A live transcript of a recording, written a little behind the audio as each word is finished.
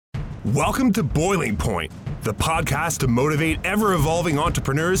Welcome to Boiling Point, the podcast to motivate ever-evolving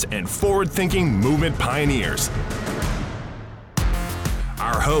entrepreneurs and forward-thinking movement pioneers.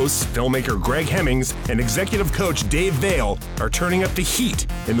 Our hosts, filmmaker Greg Hemmings and executive coach Dave Vale, are turning up the heat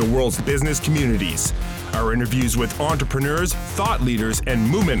in the world's business communities. Our interviews with entrepreneurs, thought leaders, and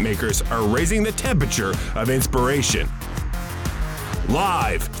movement makers are raising the temperature of inspiration.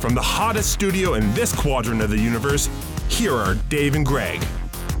 Live from the hottest studio in this quadrant of the universe, here are Dave and Greg.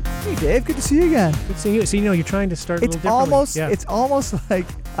 Hey Dave, good to see you again. Good to see you. So you're trying to start a little differently. It's almost like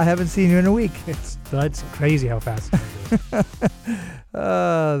I haven't seen you in a week. That's crazy how fast it is.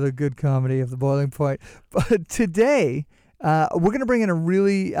 The good comedy of the Boiling Point. But today, we're going to bring in a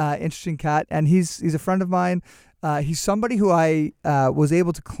really interesting cat, and he's a friend of mine. He's somebody who I was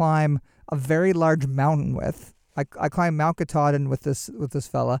able to climb a very large mountain with. I climbed Mount Katahdin with this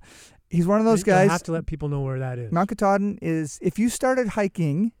fella. He's one of those guys. You have to let people know where that is. Mount Katahdin is, if you started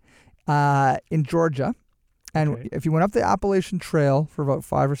hiking in Georgia, and if you went up the Appalachian Trail for about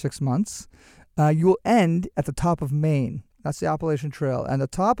 5 or 6 months, you will end at the top of Maine. That's the Appalachian Trail. And the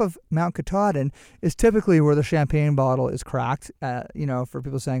top of Mount Katahdin is typically where the champagne bottle is cracked, for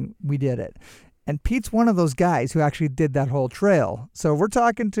people saying, we did it. And Pete's one of those guys who actually did that whole trail. So we're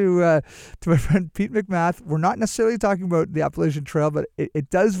talking to my friend Pete McMath. We're not necessarily talking about the Appalachian Trail, but it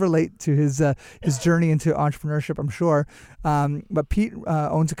does relate to his journey into entrepreneurship, I'm sure. But Pete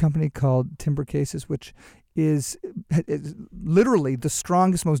owns a company called Timber Cases, which is literally the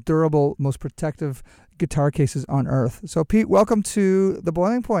strongest, most durable, most protective guitar cases on earth. So Pete, welcome to the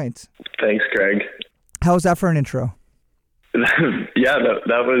Boiling Point. Thanks, Greg. How was that for an intro? Yeah,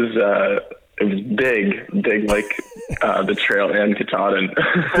 that was... It was big like the trail and Katahdin.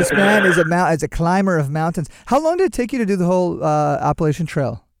 This man is a climber of mountains. How long did it take you to do the whole Appalachian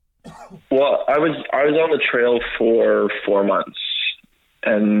Trail? Well, I was on the trail for 4 months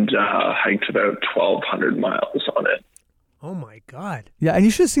and hiked about 1,200 miles on it. Oh my God! Yeah, and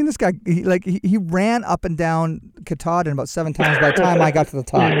you should have seen this guy. He ran up and down Katahdin about 7 times by the time I got to the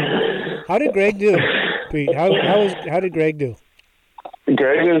top. How did Greg do, Pete? How did Greg do?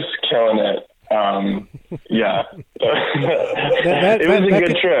 Greg is killing it. Yeah. It was a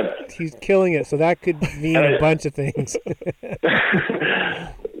good trip. He's killing it, so that could mean a bunch of things.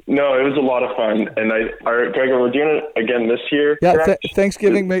 No, it was a lot of fun. And Greg, we're doing it again this year. Yeah,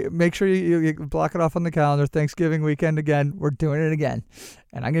 Thanksgiving, make sure you block it off on the calendar. Thanksgiving weekend again, we're doing it again.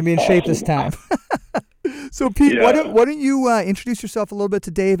 And I'm going to be in shape this time. So, Pete, why don't you introduce yourself a little bit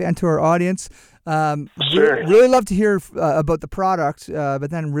to Dave and to our audience? Sure. Really love to hear about the product,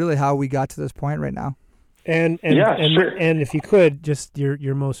 but then really how we got to this point right now. And if you could, just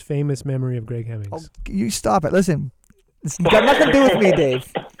your most famous memory of Greg Hemmings. Oh, you stop it. Listen, it's got nothing to do with me,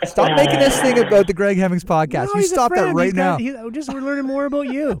 Dave. Stop making this thing about the Greg Hemmings podcast. No, you stop that right now. We're learning more about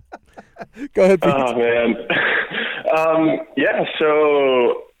you. Go ahead, Pete. Oh, man.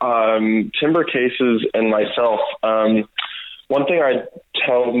 So Timber Cases and myself, one thing I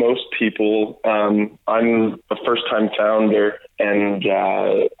tell most people, I'm a first-time founder, and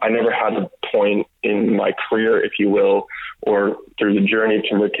I never had a point in my career, if you will, or through the journey of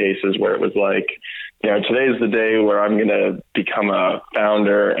Timber Cases where it was like, today's the day where I'm going to become a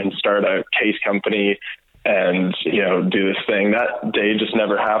founder and start a case company and, do this thing. That day just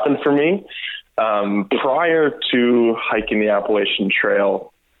never happened for me. Prior to hiking the Appalachian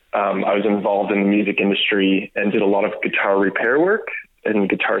Trail, I was involved in the music industry and did a lot of guitar repair work and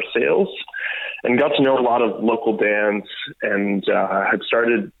guitar sales and got to know a lot of local bands and had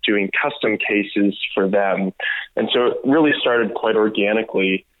started doing custom cases for them. And so it really started quite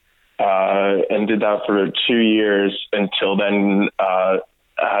organically and did that for 2 years until then,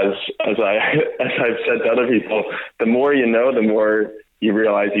 as I've said to other people, the more you know, the more you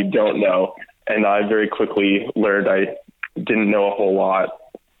realize you don't know. And I very quickly learned I didn't know a whole lot.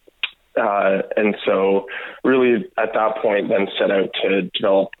 And so really at that point then set out to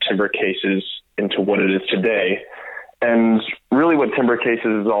develop Timber Cases into what it is today. And really what Timber Cases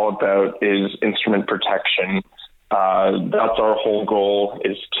is all about is instrument protection. That's our whole goal,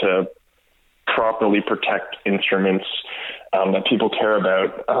 is to properly protect instruments that people care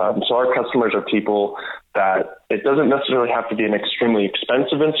about. So our customers are people that it doesn't necessarily have to be an extremely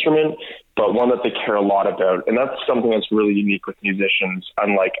expensive instrument, but one that they care a lot about. And that's something that's really unique with musicians,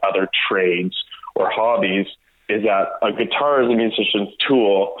 unlike other trades or hobbies, is that a guitar is a musician's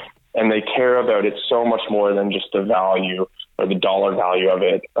tool, and they care about it so much more than just the value or the dollar value of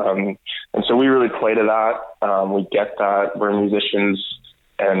it. And so we really play to that. We get that. We're musicians,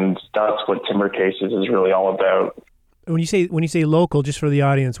 and that's what Timber Cases is really all about. When you say local, just for the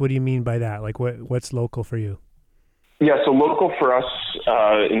audience, what do you mean by that? Like what's local for you? Yeah, so local for us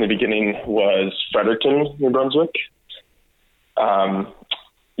in the beginning was Fredericton, New Brunswick. And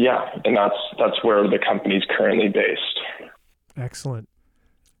that's where the company's currently based. Excellent.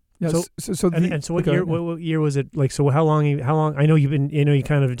 Yes. So what year was it? Like, so how long? I know you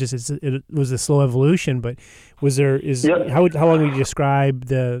kind of just it was a slow evolution, but was there how long would you describe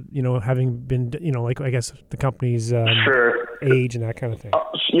the having been like I guess the company's age and that kind of thing?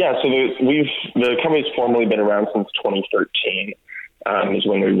 So the company's formally been around since 2013 is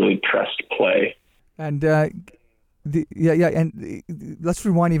when we really pressed play. And let's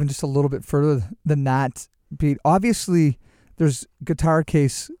rewind even just a little bit further than that, Pete. Obviously, there's guitar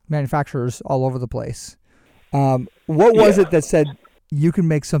case manufacturers all over the place. What was it that said you can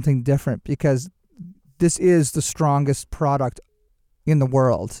make something different? Because this is the strongest product in the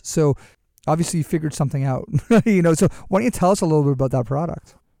world. So obviously you figured something out. So why don't you tell us a little bit about that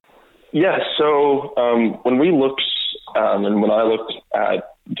product? Yeah. So when we looked and when I looked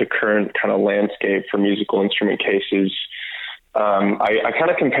at the current kind of landscape for musical instrument cases, I kind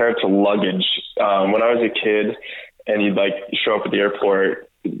of compare it to luggage. When I was a kid, and you'd like show up at the airport,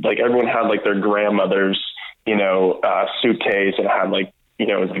 like everyone had like their grandmother's, suitcase, and it had like, it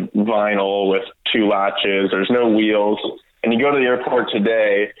was like vinyl with 2 latches. There's no wheels. And you go to the airport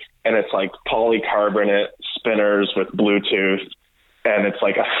today and it's like polycarbonate spinners with Bluetooth, and it's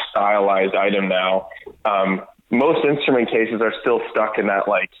like a stylized item now. Most instrument cases are still stuck in that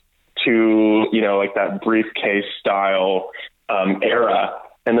like like that briefcase style era.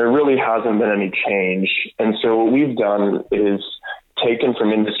 And there really hasn't been any change. And so what we've done is taken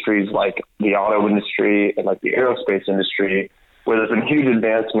from industries like the auto industry and like the aerospace industry, where there's been huge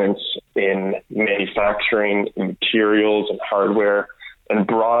advancements in manufacturing and materials and hardware, and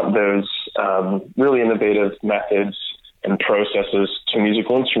brought those really innovative methods and processes to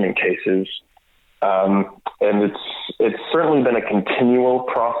musical instrument cases. And it's certainly been a continual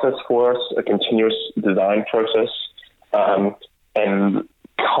process for us, a continuous design process, and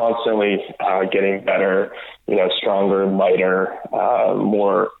constantly getting better, stronger, lighter,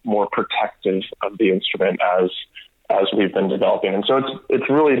 more protective of the instrument as we've been developing. And so it's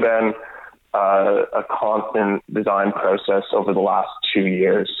really been a constant design process over the last 2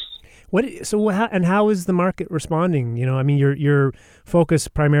 years. How is the market responding? You're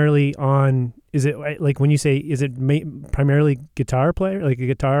focused primarily on, is it like when you say, is it primarily guitar player, like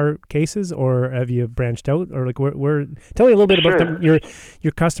guitar cases, or have you branched out, or like tell me a little bit about your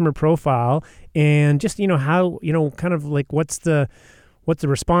customer profile, and just, how, kind of like what's the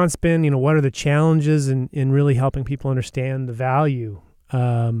response been, what are the challenges in really helping people understand the value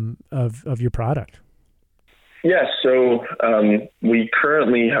of your product? Yeah, so we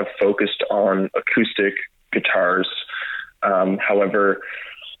currently have focused on acoustic guitars. However,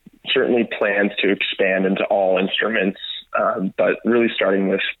 certainly plans to expand into all instruments, but really starting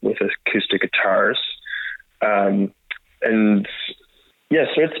with acoustic guitars. So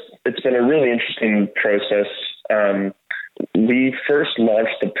it's been a really interesting process. We first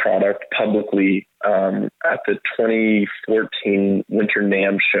launched the product publicly at the 2014 Winter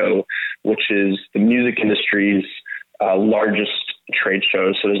NAMM show, which is the music industry's largest trade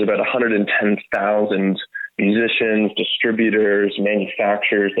show. So there's about 110,000 musicians, distributors,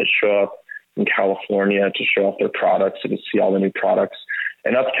 manufacturers that show up in California to show off their products and to see all the new products.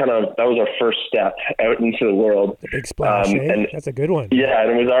 And that was our first step out into the world. The big splash, and that's a good one. Yeah,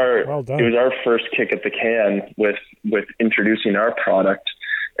 and it was our first kick at the can with introducing our product.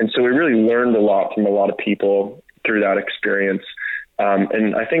 And so we really learned a lot from a lot of people through that experience.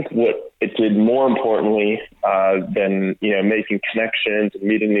 And I think what it did more importantly than making connections and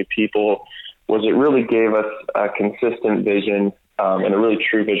meeting new people was it really gave us a consistent vision and a really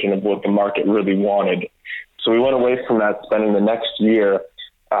true vision of what the market really wanted. So we went away from that, spending the next year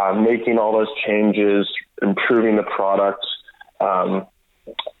making all those changes, improving the product, and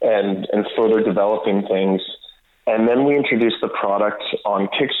further developing things. And then we introduced the product on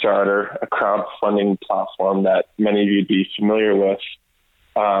Kickstarter, a crowdfunding platform that many of you would be familiar with,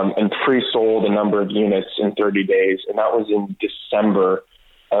 and pre-sold a number of units in 30 days. And that was in December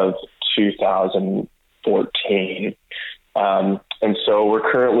of 2014. And so we're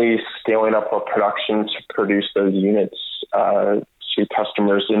currently scaling up our production to produce those units to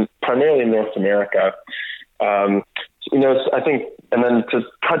customers primarily in North America. I think, and then to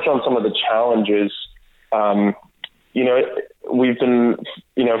touch on some of the challenges, we've been,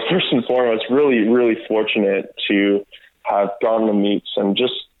 first and foremost, really, really fortunate to have gotten to meet some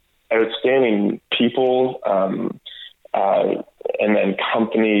just outstanding people, and then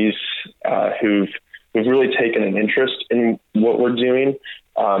companies who've really taken an interest in what we're doing.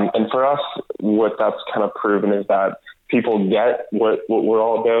 And for us, what that's kind of proven is that we're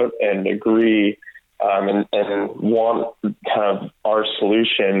all about and agree and want kind of our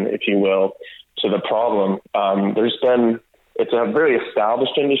solution, if you will, to the problem. It's a very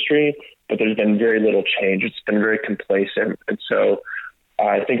established industry, but there's been very little change. It's been very complacent. And so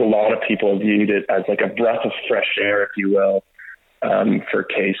I think a lot of people viewed it as like a breath of fresh air, if you will, for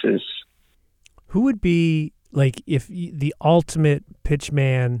cases. Who would be like the ultimate pitch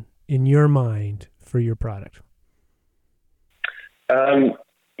man in your mind for your product?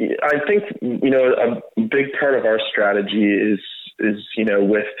 I think, a big part of our strategy is,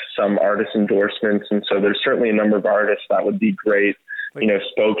 with some artist endorsements. And so there's certainly a number of artists that would be great,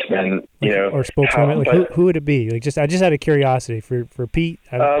 spokesmen, or spokeswomen. Who would it be? Like, I just out of curiosity for Pete,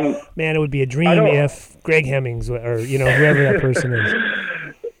 man, it would be a dream if Greg Hemmings or, whoever that person is.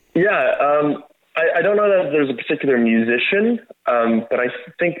 Yeah. I don't know that there's a particular musician, but I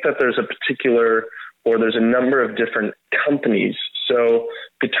think that there's a number of different companies. So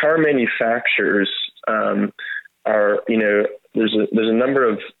guitar manufacturers there's a number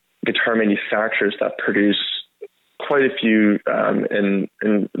of guitar manufacturers that produce quite a few and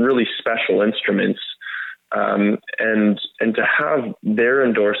really special instruments. And to have their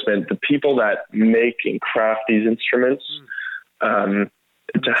endorsement, the people that make and craft these instruments, to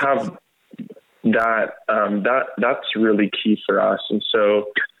have that's really key for us. And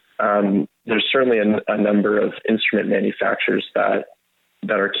so there's certainly a number of instrument manufacturers that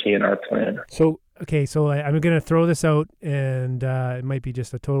are key in our plan. So I'm going to throw this out, and it might be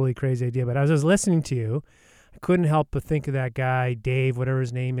just a totally crazy idea, but as I was listening to you, I couldn't help but think of that guy, Dave, whatever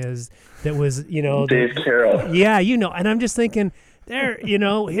his name is, that was, Dave Carroll. Yeah, and I'm just thinking there,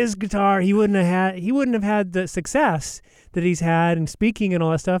 his guitar, he wouldn't have had the success that he's had in speaking and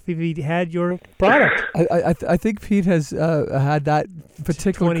all that stuff if he had your product. I think Pete has had that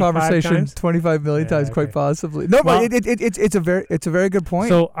particular conversation 25 million times, quite possibly. No, well, but it's a very good point.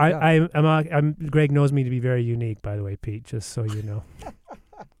 So I'm Greg knows me to be very unique, by the way, Pete. Just so you know.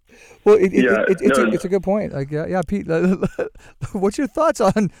 Well, it's a good point. Like, yeah, Pete. What's your thoughts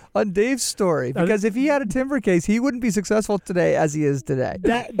on Dave's story? Because if he had a timber case, he wouldn't be successful today as he is today.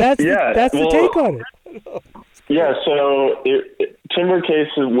 That's the take on it. Yeah, so timber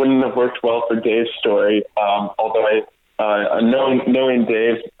cases wouldn't have worked well for Dave's story. Although knowing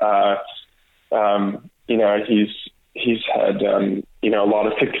Dave, he's had a lot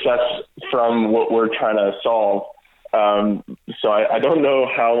of success from what we're trying to solve. So I don't know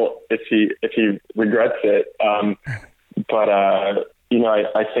if he regrets it. But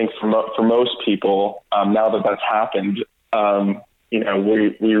I think for most people, now that that's happened,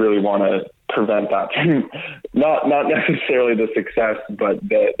 we really want to prevent that from not necessarily the success, but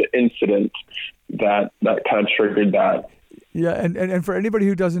the incident that kind of triggered that. Yeah, and for anybody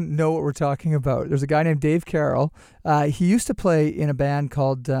who doesn't know what we're talking about, there's a guy named Dave Carroll. He used to play in a band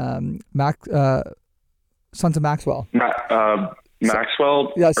called Sons of Maxwell.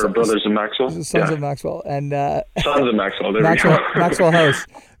 Maxwell? Yeah, or Brothers of Maxwell? Sons of Maxwell. And Sons of Maxwell, there we go. Maxwell House.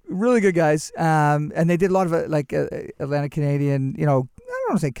 Really good guys. And they did a lot of Atlantic Canadian, I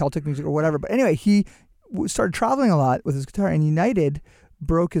don't want to say Celtic music or whatever, but anyway, he started traveling a lot with his guitar, and United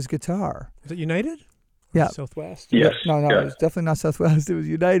broke his guitar. Was it United? Yeah. Southwest? Yes. No, it was definitely not Southwest. It was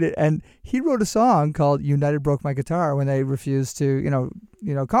United. And he wrote a song called United Broke My Guitar when they refused to,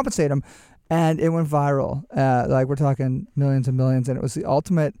 compensate him. And it went viral. We're talking millions and millions. And it was the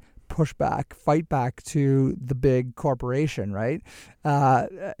ultimate fight back to the big corporation, right?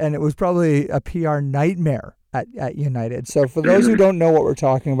 And it was probably a PR nightmare at United. So for those who don't know what we're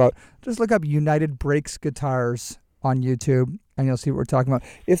talking about, just look up United Breaks Guitars on YouTube, and you'll see what we're talking about.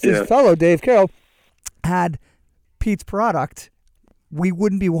 If this fellow, Dave Carroll, had Pete's product, we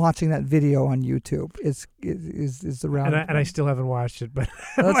wouldn't be watching that video on YouTube. Is the round? And I still haven't watched it, but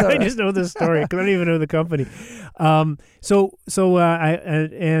That's I just know the story because I don't even know the company. So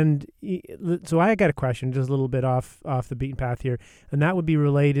I got a question, just a little bit off the beaten path here, and that would be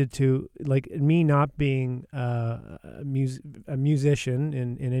related to like me not being a musician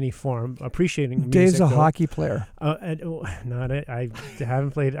in any form, appreciing music. Dave's a hockey player. I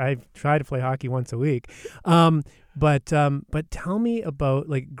haven't played. I've tried to play hockey once a week. But tell me about,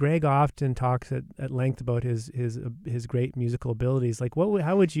 like, Greg often talks at length about his great musical abilities. Like,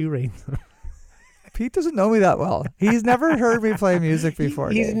 how would you rate them? Pete doesn't know me that well. He's never heard me play music before.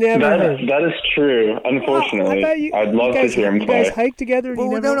 He's never heard. That is true, unfortunately. I'd love to hear him play. You guys hiked together?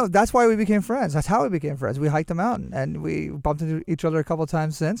 No. That's why we became friends. That's how we became friends. We hiked a mountain, and we bumped into each other a couple of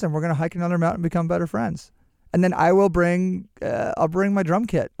times since, and we're going to hike another mountain and become better friends. And then I will bring my drum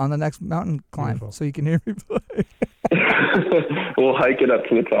kit on the next mountain climb. Beautiful. So you can hear me play. We'll hike it up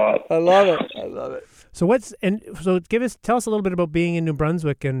to the top. I love it. So tell us a little bit about being in New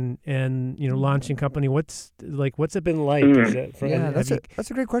Brunswick and launching company. What's it been like? That's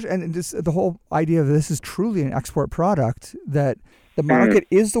a great question. And the whole idea of this is truly an export product, that the market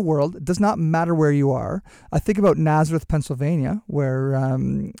is the world. It does not matter where you are. I think about Nazareth, Pennsylvania, where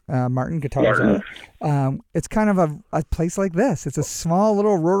Martin Guitars are. It's kind of a place like this. It's a small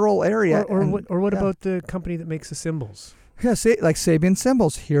little rural area. What about the company that makes the cymbals? Yeah, like Sabian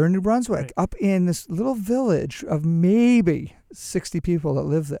Cymbals here in New Brunswick, up in this little village of maybe 60 people that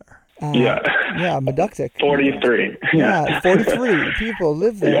live there. Meduktik. 43. Yeah, 43 people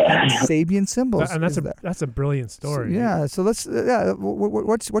live there. Yeah. And Sabian Cymbals, and that's a brilliant story. So let's.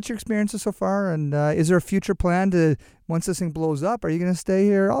 What's your experiences so far? And is there a future plan to, once this thing blows up, are you going to stay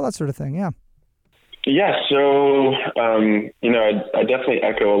here? All that sort of thing. Yeah. Yeah. So I definitely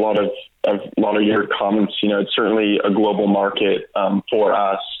echo a lot of your comments. It's certainly a global market for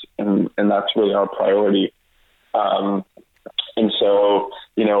us, and that's really our priority. And so,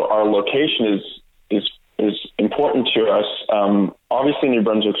 our location is important to us. Obviously, New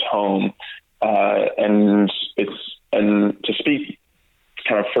Brunswick's home, and to speak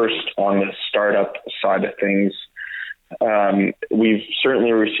kind of first on the startup side of things, we've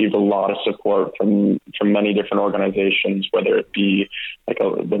certainly received a lot of support from many different organizations, whether it be like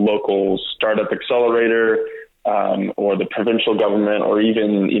the local startup accelerator, or the provincial government, or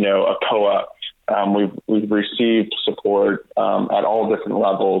even a COA. We've received support at all different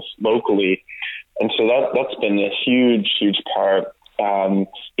levels locally, and so that's been a huge part.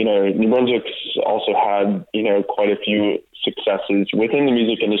 New Brunswick's also had quite a few successes within the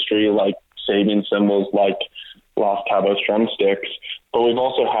music industry, like Sabian Cymbals, like Los Cabos drumsticks, but we've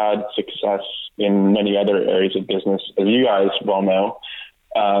also had success in many other areas of business, as you guys well know.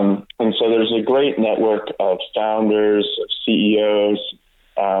 And so there's a great network of founders, of CEOs,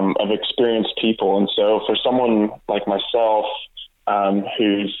 of experienced people. And so for someone like myself,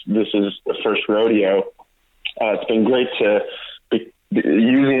 this is the first rodeo, it's been great to be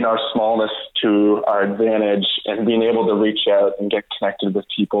using our smallness to our advantage and being able to reach out and get connected with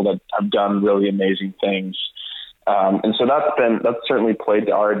people that have done really amazing things. And so that's certainly played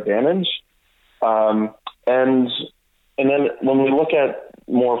to our advantage. And then when we look at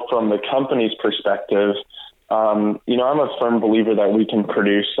more from the company's perspective, I'm a firm believer that we can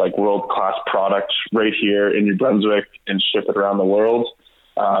produce like world-class products right here in New Brunswick and ship it around the world.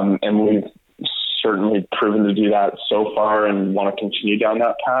 And we've certainly proven to do that so far and want to continue down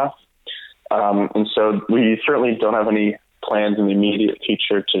that path. And so we certainly don't have any plans in the immediate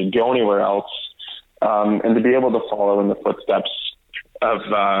future to go anywhere else, and to be able to follow in the footsteps of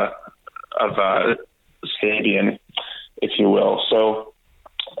Sabian, if you will. So,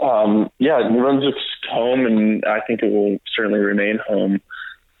 New Brunswick's home, and I think it will certainly remain home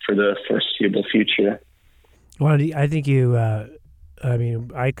for the foreseeable future. Well, I think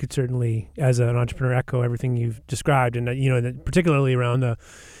I could certainly, as an entrepreneur, echo everything you've described, and particularly around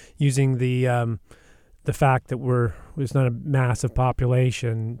using the fact that there's not a massive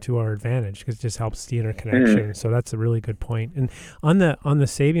population to our advantage, because it just helps the interconnection. So that's a really good point. And on the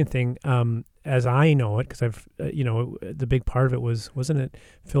Sabian thing, as I know it, because I've the big part of it wasn't it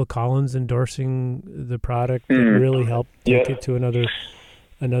Phil Collins endorsing the product that really helped take it to another.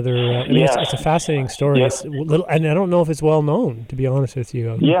 It's a fascinating story. Yeah. It's little, and I don't know if it's well known, to be honest with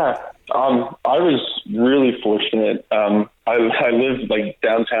you. Yeah, I was really fortunate. I live like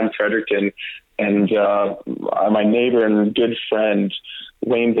downtown Fredericton, and my neighbor and good friend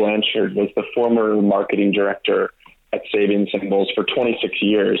Wayne Blanchard was the former marketing director at Sabian Cymbals for 26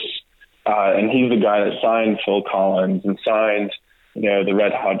 years, and he's the guy that signed Phil Collins and signed the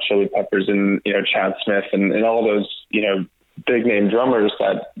Red Hot Chili Peppers and Chad Smith and all those big name drummers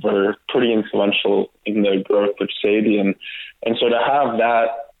that were pretty influential in the growth of Sabian. And so to have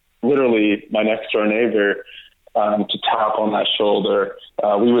that, literally my next door neighbor, to tap on that shoulder,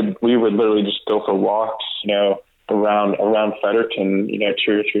 we would literally just go for walks, around Fredericton,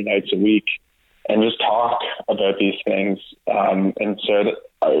 2 or 3 nights a week, and just talk about these things. And so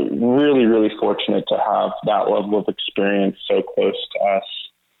really, really fortunate to have that level of experience so close to us.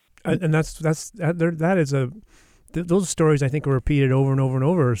 And that is those stories I think are repeated over and over and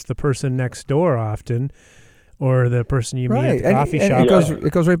over. It's the person next door often, or the person you meet at the coffee shop.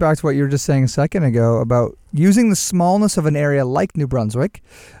 It goes right back to what you were just saying a second ago about using the smallness of an area like New Brunswick.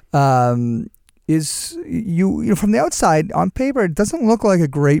 Is you from the outside, on paper, it doesn't look like a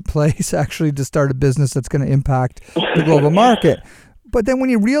great place actually to start a business that's going to impact the global market. But then when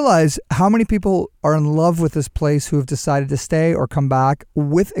you realize how many people are in love with this place who have decided to stay or come back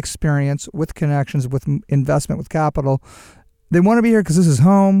with experience, with connections, with investment, with capital, they want to be here because this is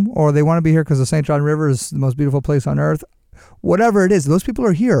home, or they want to be here because the St. John River is the most beautiful place on earth. Whatever it is, those people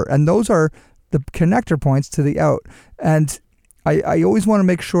are here, and those are the connector points to the out. And I always want to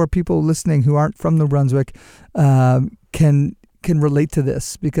make sure people listening who aren't from New Brunswick can relate to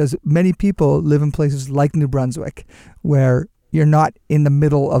this, because many people live in places like New Brunswick where you're not in the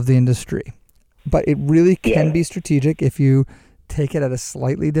middle of the industry. But it really can be strategic if you take it at a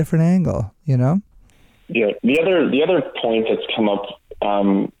slightly different angle, you know? Yeah. The other point that's come up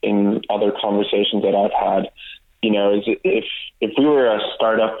in other conversations that I've had, you know, is if we were a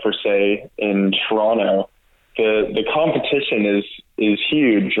startup, for say, in Toronto, the competition is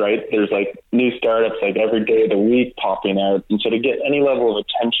huge, right? There's like new startups like every day of the week popping out. And so to get any level of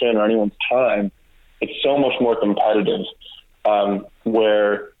attention or anyone's time, it's so much more competitive,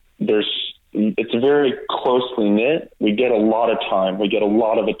 where it's very closely knit. We get a lot of time. We get a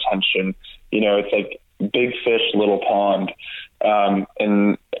lot of attention. You know, it's like big fish, little pond.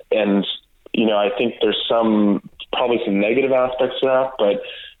 And you know, I think there's probably some negative aspects to that, but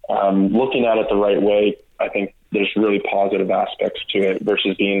looking at it the right way, I think there's really positive aspects to it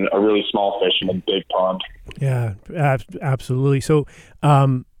versus being a really small fish in a big pond. Yeah, absolutely. So,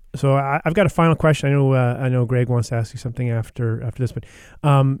 I've got a final question. I know Greg wants to ask you something after this, but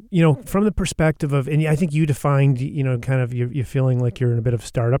you know, from the perspective of, and I think you defined, you know, kind of you're feeling like you're in a bit of a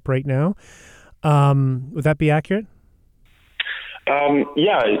startup right now. Would that be accurate?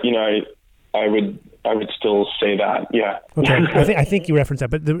 Yeah, you know, I would still say that. Yeah. Okay. I think you referenced that,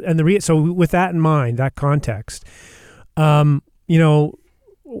 but so with that in mind, that context, you know,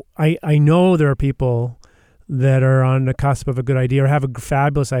 I know there are people that are on the cusp of a good idea or have a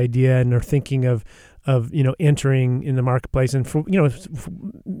fabulous idea and are thinking of you know, entering in the marketplace, and for you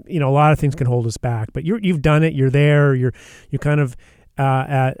know a lot of things can hold us back, but you've done it. You're there. You're kind of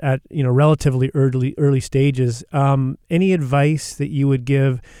at you know, relatively early stages. Any advice that you would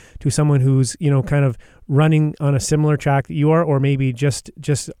give to someone who's, you know, kind of running on a similar track that you are, or maybe just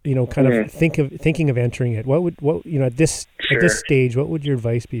you know, kind of thinking of entering it? What you know, at this stage, what would your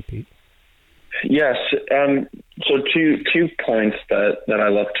advice be, Pete? Yes. So two points that I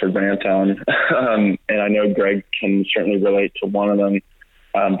love to rant on, and I know Greg can certainly relate to one of them.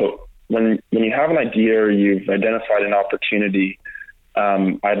 But when you have an idea or you've identified an opportunity,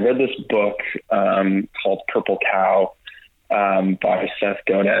 I'd read this book called Purple Cow by Seth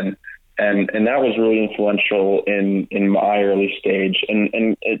Godin, and that was really influential in my early stage.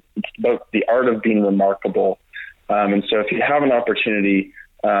 And it's about the art of being remarkable. And so if you have an opportunity,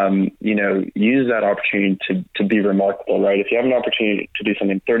 you know, use that opportunity to be remarkable, right? If you have an opportunity to do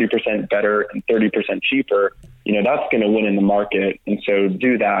something 30% better and 30% cheaper, you know, that's going to win in the market. And so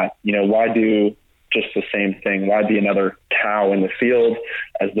do that. You know, why do just the same thing? Why be another cow in the field,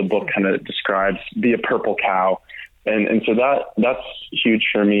 as the book kind of describes? Be a purple cow. And so that's huge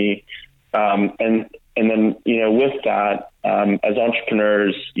for me. And then, you know, with that, as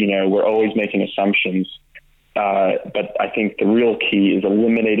entrepreneurs, you know, we're always making assumptions. But I think the real key is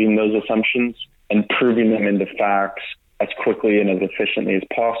eliminating those assumptions and proving them into facts as quickly and as efficiently as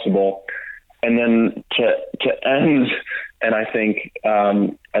possible. And then to end, and I think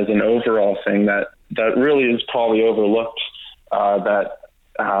as an overall thing that really is probably overlooked, that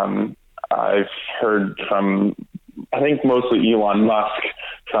I've heard from, I think mostly Elon Musk,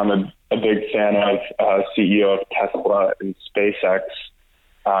 so I'm a big fan of CEO of Tesla and SpaceX,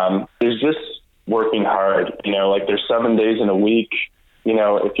 is just working hard. You know, like there's 7 days in a week. You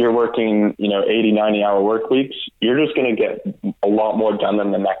know, if you're working, you know, 80, 90-hour work weeks, you're just going to get a lot more done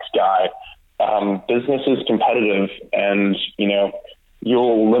than the next guy. Business is competitive, and, you know,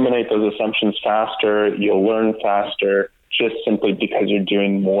 you'll eliminate those assumptions faster. You'll learn faster just simply because you're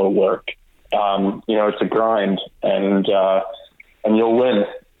doing more work. You know, it's a grind, and you'll win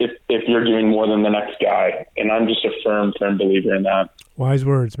if you're doing more than the next guy. And I'm just a firm believer in that. Wise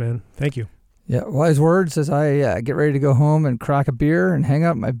words, man. Thank you. Yeah, wise words as I get ready to go home and crack a beer and hang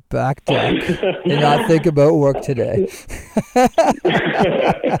out my back deck and not think about work today.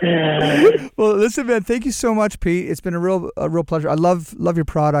 Well, listen, man, thank you so much, Pete. It's been a real pleasure. I love your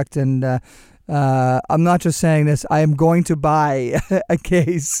product, and I'm not just saying this. I am going to buy a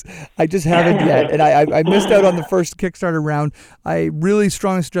case. I just haven't yet, and I missed out on the first Kickstarter round. I really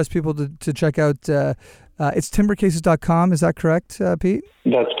strongly suggest people to check out. It's timbercases.com. Is that correct, Pete?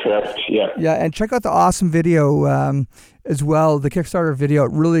 That's correct. Yeah. Yeah, and check out the awesome video as well. The Kickstarter video,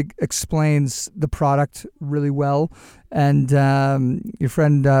 it really explains the product really well. And your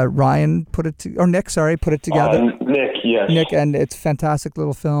friend Ryan put it together. Nick, yes. Nick, and it's a fantastic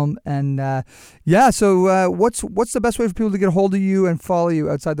little film. And so what's the best way for people to get a hold of you and follow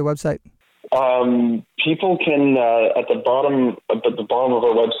you outside the website? People can at the bottom of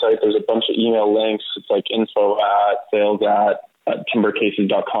our website. There's a bunch of email links. It's like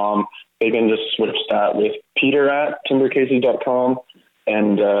info@sales@timbercases.com. They can just switch that with peter@timbercases.com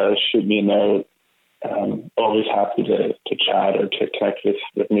and shoot me a note. Always happy to chat or to connect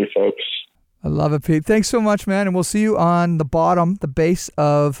with new folks. I love it, Pete. Thanks so much, man. And we'll see you on the base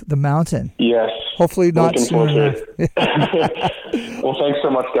of the mountain. Yes. Hopefully not soon enough. Well, thanks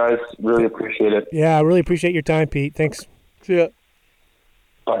so much, guys. Really appreciate it. Yeah, I really appreciate your time, Pete. Thanks. See ya.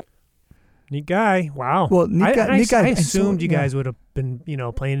 Bye. Neat guy. Wow. Well, neat guy. I assumed you guys would have been,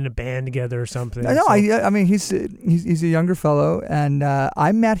 playing in a band together or something. No, I mean, he's a younger fellow, and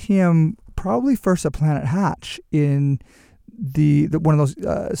I met him probably first at Planet Hatch in the one of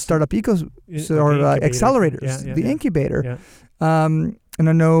those startup accelerators, the incubator. Yeah. And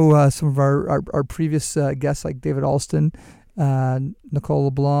I know some of our previous guests like David Alston, Nicole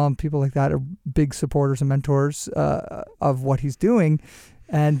LeBlanc, people like that are big supporters and mentors of what he's doing.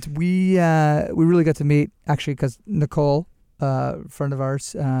 And we really got to meet, actually, because Nicole, a friend of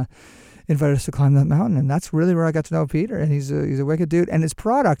ours, invited us to climb that mountain. And that's really where I got to know Peter. And he's a wicked dude. And his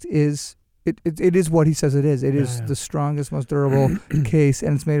product is... It is what he says it is. It is the strongest, most durable case,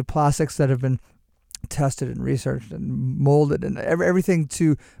 and it's made of plastics that have been tested and researched and molded and everything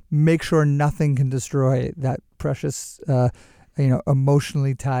to make sure nothing can destroy that precious,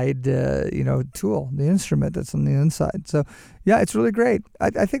 emotionally tied, tool, the instrument that's on the inside. So, yeah, it's really great.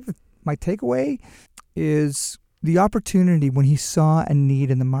 I think that my takeaway is the opportunity when he saw a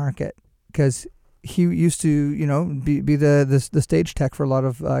need in the market, because he used to, be the stage tech for a lot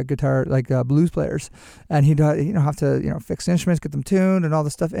of guitar, like blues players, and he'd have to fix instruments, get them tuned, and all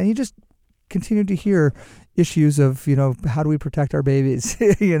this stuff. And he just continued to hear issues of how do we protect our babies,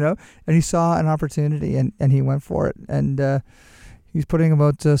 And he saw an opportunity, and he went for it. And he's putting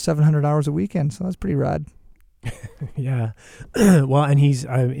about 700 hours a weekend, so that's pretty rad. Yeah. Well, and he's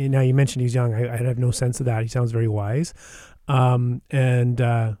now you mentioned he's young. I have no sense of that. He sounds very wise,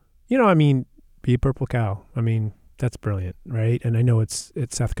 be a purple cow. I mean, that's brilliant, right? And I know it's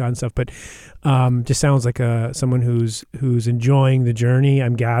Seth God and stuff, but just sounds like someone who's enjoying the journey.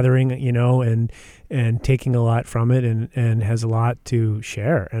 I'm gathering, and taking a lot from it, and has a lot to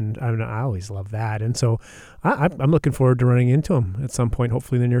share. And I always love that. And so I'm looking forward to running into him at some point,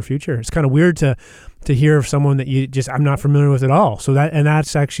 hopefully in the near future. It's kind of weird to hear of someone that I'm not familiar with at all. So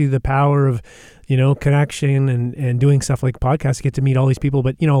that's actually the power of connection and doing stuff like podcasts to get to meet all these people.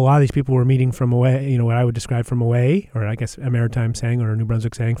 But, a lot of these people were meeting from away, what I would describe from away, or I guess a maritime saying or a New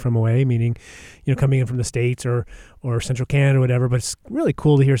Brunswick saying from away, meaning, coming in from the States or Central Canada or whatever. But it's really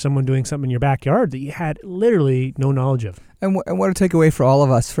cool to hear someone doing something in your backyard that you had literally no knowledge of. And what a takeaway for all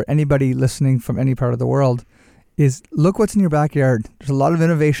of us, for anybody listening from any part of the world, is look what's in your backyard. There's a lot of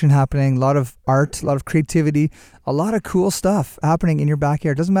innovation happening, a lot of art, a lot of creativity, a lot of cool stuff happening in your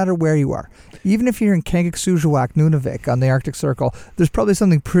backyard. Doesn't matter where you are. Even if you're in Kangiksujawak, Nunavik on the Arctic Circle, there's probably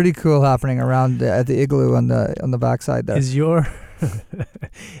something pretty cool happening around at the igloo on the backside there. Is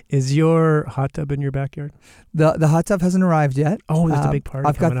your hot tub in your backyard? The hot tub hasn't arrived yet. Oh, there's a big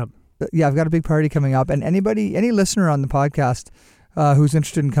party coming up. Yeah, I've got a big party coming up. And any listener on the podcast who's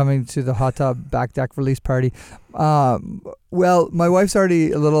interested in coming to the hot tub back deck release party. Well, my wife's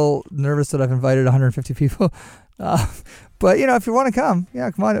already a little nervous that I've invited 150 people. But, if you want to come,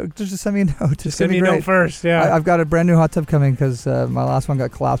 come on. Just send me a note. Just send me a note first, yeah. I've got a brand new hot tub coming because my last one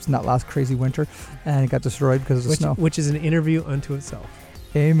got collapsed in that last crazy winter, and it got destroyed because of the snow. Which is an interview unto itself.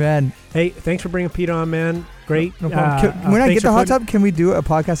 Amen. Hey, thanks for bringing Pete on, man. Great. No problem. When I get the hot tub, can we do a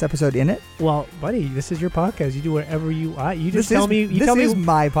podcast episode in it? Well, buddy, this is your podcast. You do whatever you want. You just tell me. This is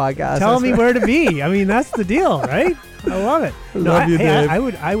my podcast. Tell me where to be. I mean, that's the deal, right? I love it. Love you, Dave.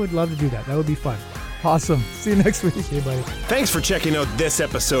 I would love to do that. That would be fun. Awesome. See you next week. See you, buddy. Thanks for checking out this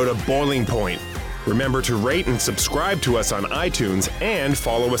episode of Boiling Point. Remember to rate and subscribe to us on iTunes and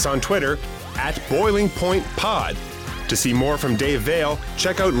follow us on Twitter @BoilingPointPod. To see more from Dave Vale,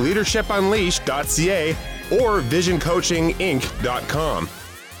 check out leadershipunleashed.ca or visioncoachinginc.com.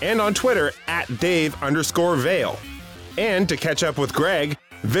 And on Twitter @Dave_Vale. And to catch up with Greg,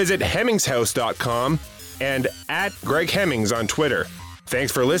 visit hemmingshouse.com and @GregHemmings on Twitter.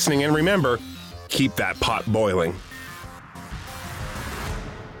 Thanks for listening, and remember, keep that pot boiling.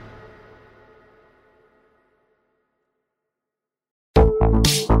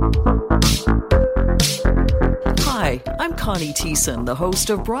 Hi, Hi, I'm Connie Thiessen, the host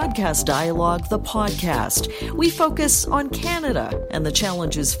of Broadcast Dialogue, the podcast. We focus on Canada and the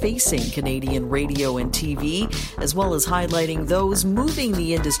challenges facing Canadian radio and TV, as well as highlighting those moving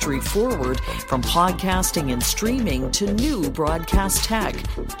the industry forward from podcasting and streaming to new broadcast tech.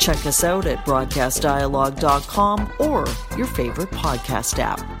 Check us out at broadcastdialogue.com or your favorite podcast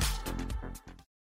app.